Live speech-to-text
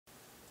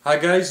Hi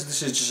guys,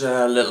 this is just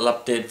a little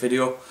update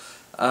video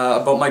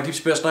about my Deep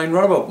Space Nine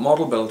Runabout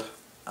model build.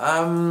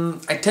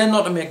 I tend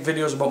not to make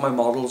videos about my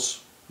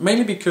models,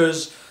 mainly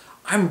because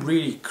I'm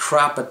really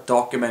crap at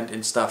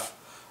documenting stuff.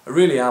 I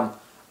really am.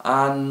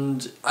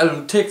 And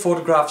I'll take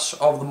photographs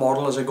of the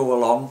model as I go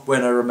along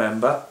when I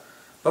remember.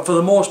 But for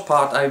the most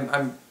part,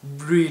 I'm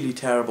really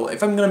terrible.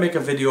 If I'm going to make a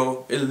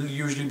video, it'll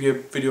usually be a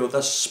video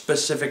that's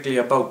specifically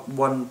about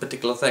one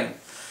particular thing.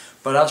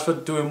 But as for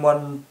doing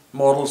one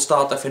model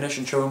start to finish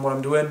and showing what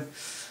I'm doing,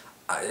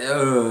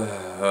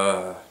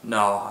 no,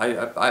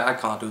 I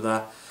can't do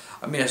that.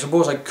 I mean, I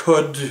suppose I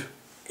could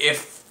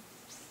if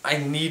I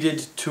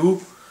needed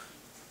to,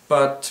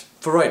 but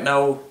for right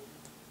now,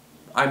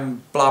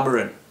 I'm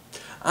blabbering.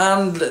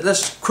 And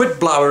let's quit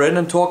blabbering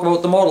and talk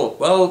about the model.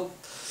 Well,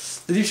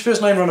 the Deep Space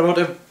Nine Runabout,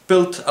 I've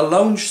built a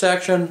lounge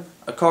section,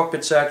 a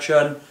cockpit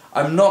section.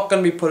 I'm not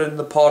going to be putting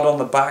the pod on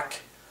the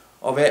back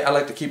of it. I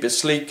like to keep it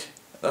sleek.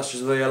 That's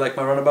just the way I like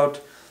my Runabout.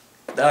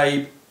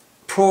 I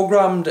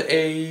programmed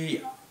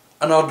an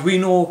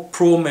Arduino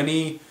Pro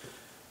Mini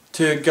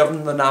to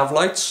govern the nav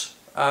lights.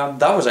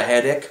 That was a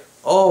headache.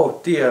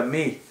 Oh dear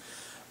me.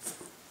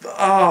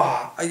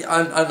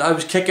 I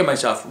was kicking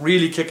myself,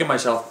 really kicking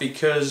myself,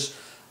 because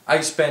I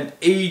spent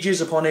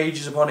ages upon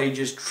ages upon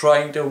ages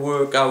trying to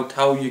work out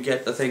how you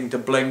get the thing to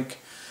blink,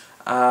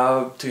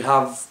 to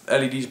have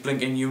LEDs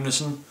blink in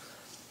unison.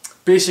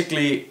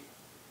 Basically,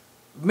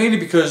 mainly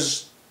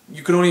because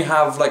you can only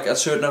have like a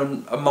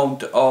certain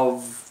amount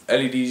of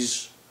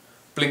LEDs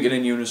blinking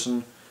in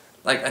unison.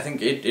 Like, I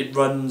think it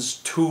runs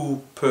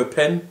 2 per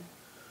pin,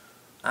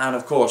 and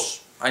of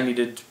course I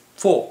needed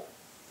 4.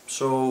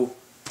 So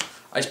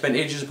I spent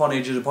ages upon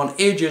ages upon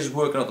ages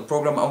working out the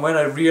program, and when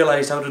I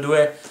realised how to do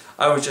it,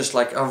 I was just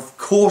like, of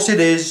course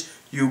it is,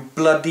 you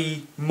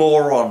bloody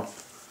moron.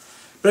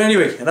 But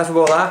anyway, enough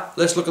about that.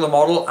 Let's look at the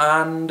model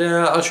and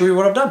I'll show you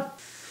what I've done.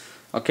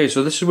 Okay,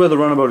 so this is where the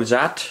Runabout is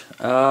at.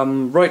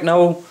 Right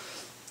now,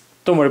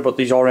 don't worry about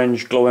these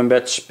orange glowing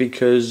bits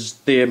because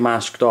they're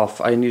masked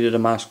off. I needed to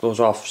mask those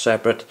off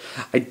separate.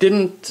 I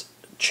didn't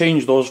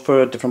change those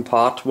for a different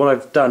part. What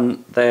I've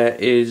done there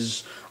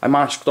is I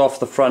masked off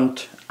the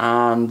front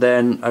and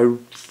then I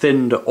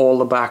thinned all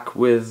the back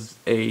with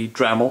a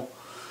Dremel.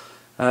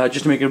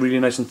 Just to make it really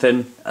nice and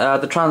thin.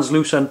 The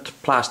translucent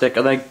plastic,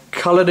 and I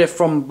coloured it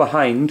from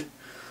behind,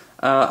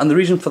 and the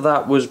reason for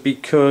that was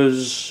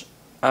because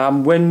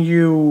when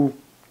you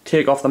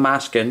take off the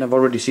masking, I've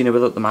already seen it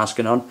without the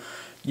masking on,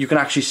 you can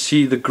actually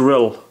see the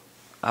grill.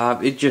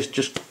 It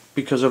just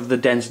because of the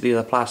density of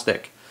the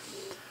plastic.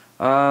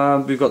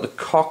 We've got the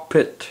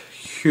cockpit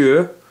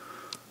here,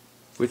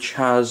 which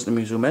has, let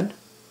me zoom in.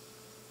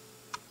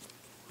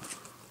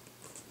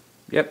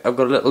 Yep, I've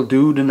got a little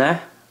dude in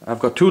there. I've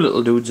got 2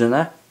 little dudes in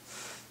there.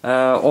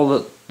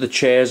 All the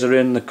chairs are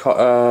in,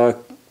 the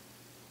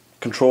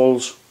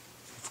controls,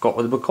 I forgot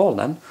what they were called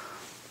then.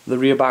 The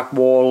rear back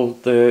wall,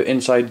 the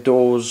inside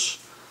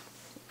doors,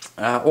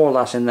 all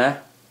that's in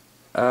there.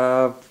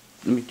 Let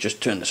me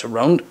just turn this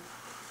around.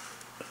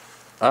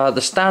 The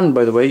stand,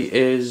 by the way,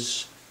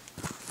 is...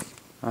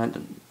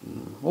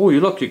 oh, you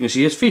can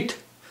see his feet.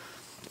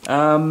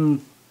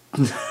 I'm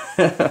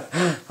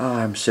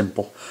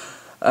simple.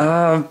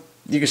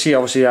 You can see,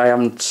 obviously, I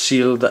haven't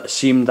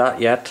seamed that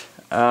yet.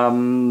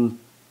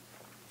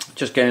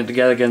 Just getting it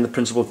together, getting the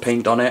principal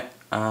paint on it,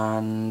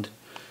 and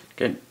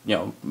getting,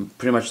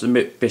 pretty much the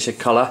basic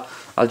colour.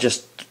 I'll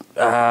just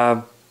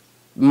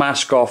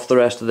mask off the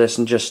rest of this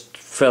and just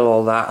fill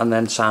all that, and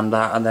then sand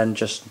that, and then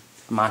just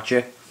match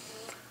it.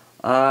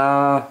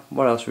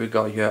 What else have we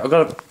got here? I've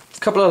got a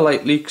couple of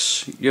light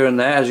leaks here and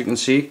there, as you can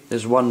see.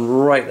 There's one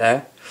right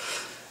there.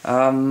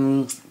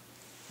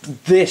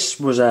 This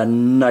was a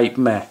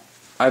nightmare.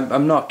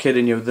 I'm not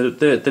kidding you.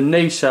 The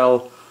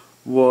nacelle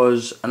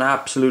was an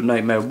absolute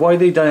nightmare. Why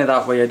they done it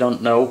that way, I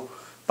don't know.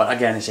 But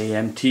again, it's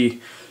AMT.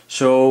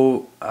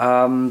 So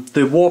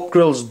the warp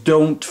grills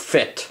don't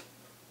fit.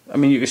 I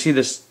mean, you can see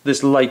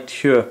this light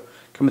here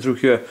coming through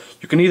here.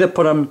 You can either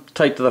put them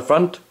tight to the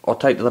front or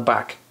tight to the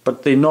back,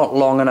 but they're not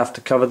long enough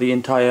to cover the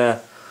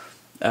entire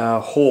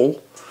hole.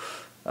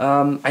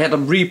 I had to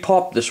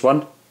repop this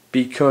one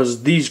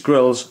because these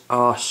grills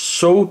are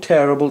so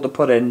terrible to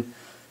put in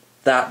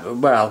that,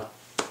 well,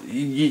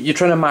 you're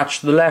trying to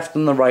match the left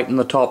and the right and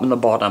the top and the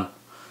bottom.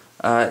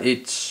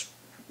 It's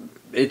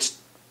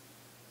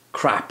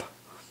crap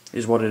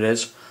is what it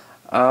is.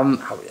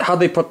 Had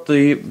they put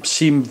the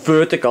seam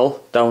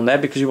vertical down there,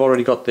 because you've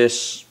already got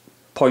this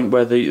point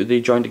where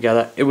they join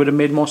together, it would have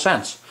made more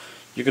sense.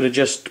 You could have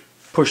just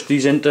pushed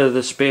these into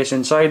the space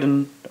inside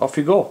and off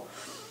you go.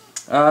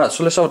 So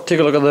let's take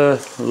a look at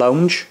the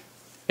lounge.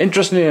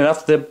 Interestingly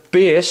enough, the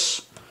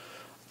base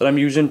that I'm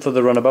using for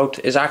the Runabout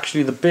is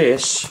actually the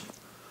base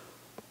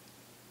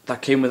that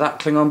came with that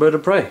Klingon bird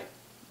of prey.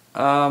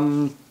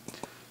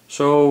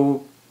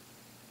 So,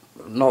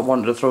 not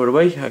wanting to throw it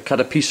away, I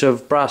cut a piece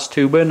of brass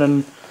tubing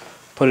and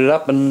put it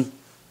up, and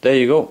there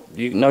you go.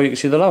 Now you can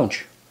see the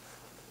lounge.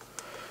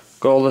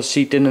 Got all the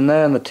seating in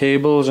there and the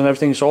tables and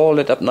everything's all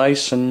lit up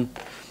nice, and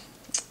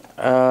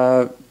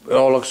it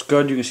all looks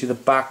good. You can see the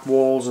back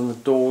walls and the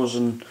doors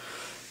and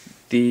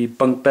the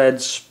bunk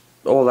beds,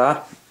 all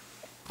that.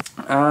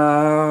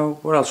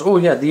 What else? Oh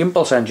yeah, the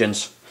impulse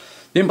engines.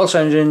 The impulse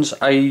engines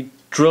I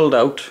drilled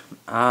out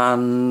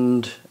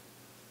and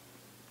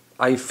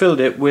I filled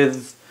it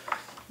with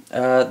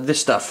this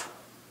stuff,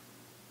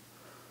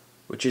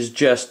 which is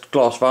just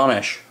gloss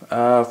varnish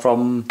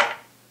from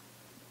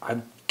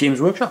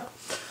Games Workshop.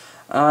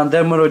 And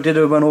then when I did,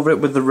 I went over it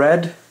with the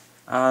red,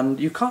 and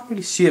you can't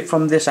really see it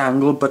from this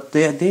angle, but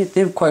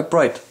they're quite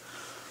bright.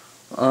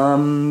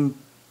 How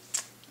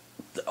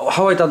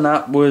I done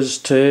that was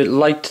to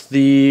light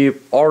the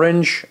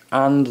orange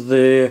and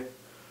the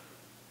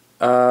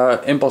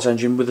impulse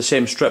engine with the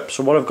same strip.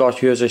 So what I've got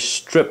here is a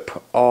strip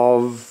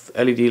of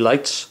LED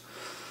lights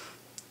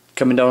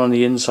coming down on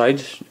the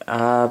inside.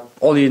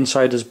 All the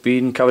inside has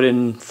been covered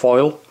in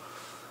foil,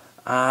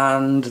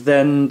 and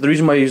then the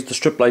reason why I used the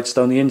strip lights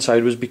down the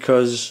inside was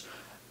because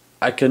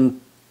I can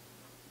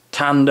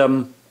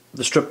tandem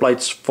the strip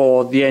lights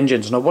for the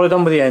engines. Now what I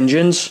done with the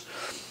engines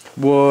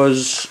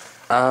was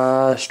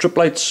strip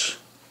lights.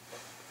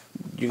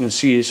 You can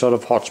see a sort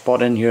of hot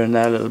spot in here and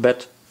there a little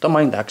bit. Don't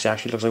mind that, 'cause it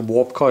actually looks like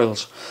warp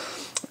coils.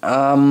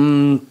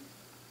 The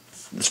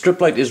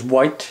strip light is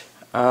white.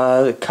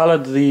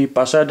 Coloured the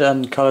buzzard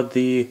and coloured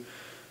the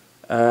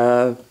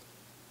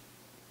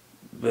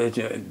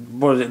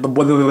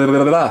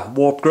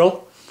warp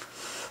grill.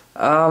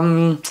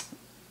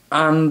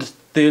 And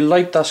the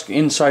light that's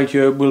inside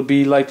here will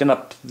be lighting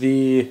up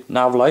the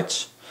nav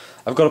lights.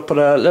 I've got to put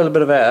a little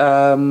bit of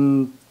a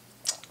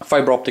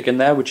fibre optic in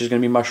there, which is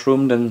going to be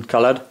mushroomed and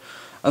coloured.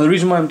 And the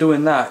reason why I'm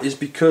doing that is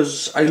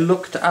because I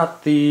looked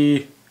at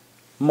the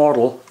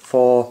model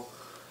for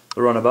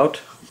the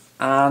Runabout,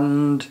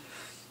 and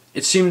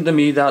it seemed to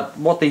me that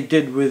what they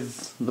did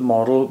with the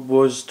model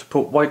was to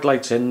put white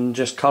lights in and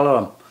just colour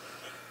them.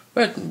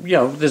 But, you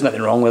know, there's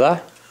nothing wrong with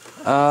that.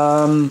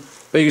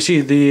 But you can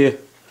see the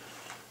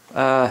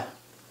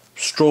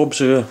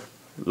strobes are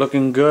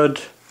looking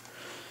good.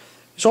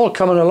 It's all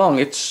coming along.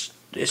 It's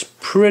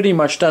pretty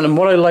much done. And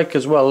what I like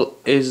as well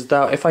is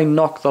that if I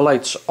knock the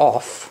lights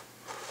off,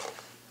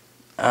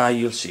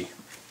 you'll see.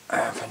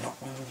 If I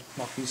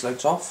knock these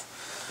lights off,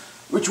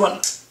 which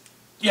one?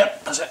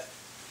 Yep, that's it.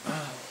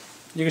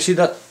 You can see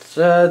that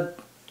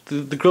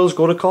the grills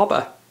go to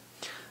copper.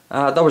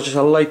 That was just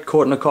a light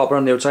coating of copper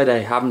on the outside. I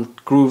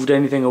haven't grooved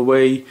anything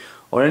away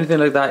or anything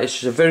like that. It's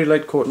just a very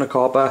light coating of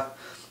copper.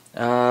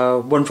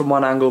 One from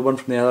one angle, one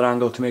from the other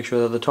angle, to make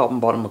sure that the top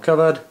and bottom are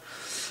covered.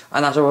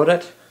 And that's about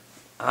it.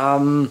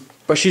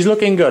 But she's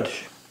looking good.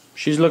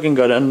 She's looking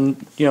good,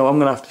 and you know, I'm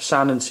gonna have to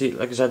sand and see,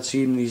 like I said,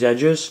 seam these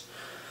edges.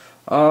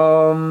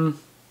 Got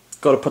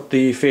to put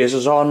the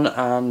phasers on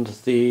and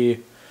the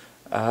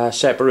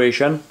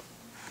separation.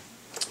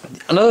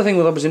 Another thing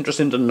that was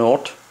interesting to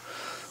note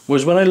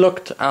was when I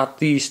looked at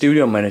the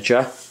studio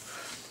miniature,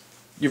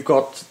 you've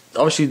got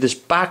obviously this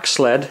back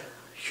sled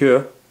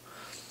here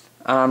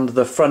and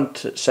the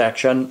front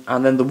section,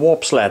 and then the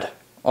warp sled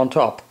on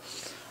top.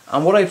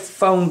 And what I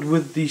found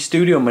with the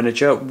studio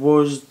miniature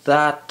was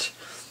that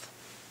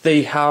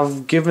they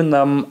have given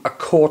them a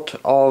coat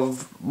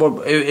of,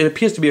 well, it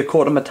appears to be a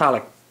coat of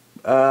metallic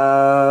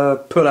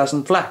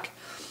pearlescent black,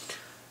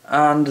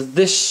 and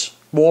this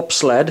warp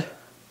sled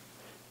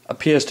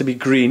appears to be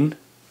green,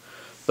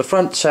 the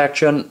front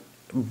section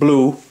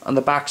blue, and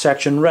the back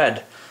section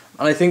red.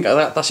 And I think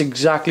that's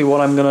exactly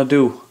what I'm gonna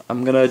do.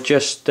 I'm gonna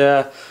just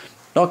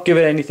not give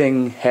it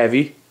anything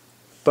heavy,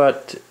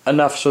 but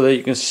enough so that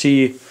you can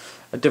see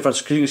a difference,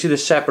 because you can see the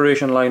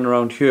separation line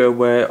around here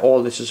where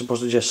all this is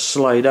supposed to just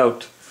slide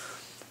out.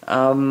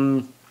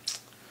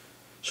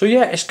 So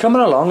yeah, it's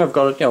coming along. I've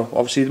got, you know,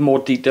 obviously more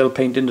detailed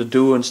painting to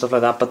do and stuff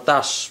like that, but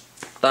that's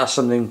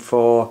something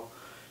for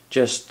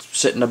just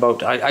sitting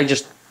about.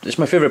 It's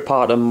my favourite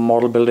part of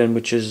model building,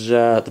 which is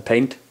the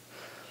paint.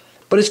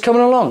 But it's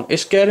coming along,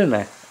 it's getting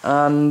there,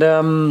 and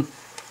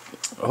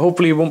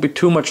hopefully it won't be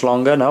too much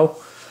longer now.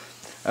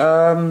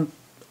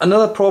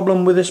 Another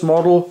problem with this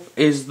model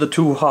is the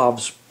two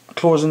halves.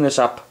 Closing this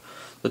up,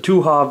 the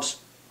two halves,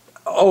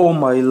 oh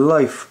my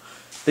life,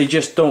 they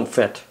just don't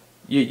fit.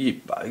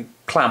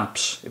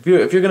 Clamps. If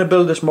you're going to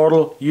build this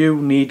model, you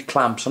need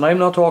clamps, and I'm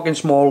not talking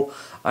small.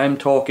 I'm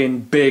talking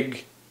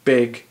big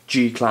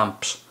G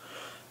clamps.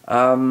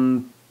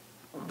 They're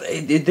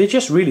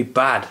just really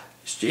bad.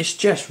 It's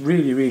just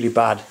really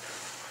bad.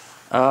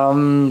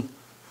 But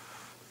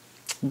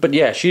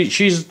yeah,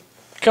 she's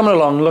coming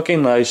along,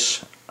 looking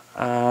nice,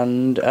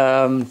 and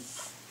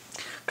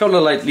couple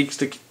of light leaks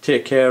to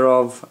take care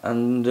of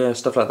and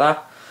stuff like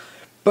that.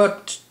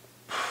 But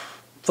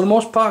for the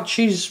most part,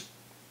 she's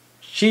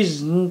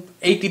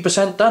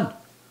 80% done.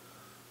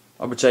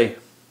 I would say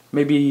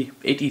maybe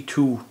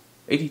 82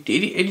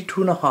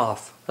 and a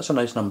half. That's a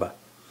nice number.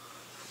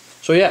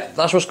 So yeah,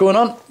 that's what's going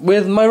on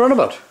with my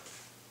Runabout.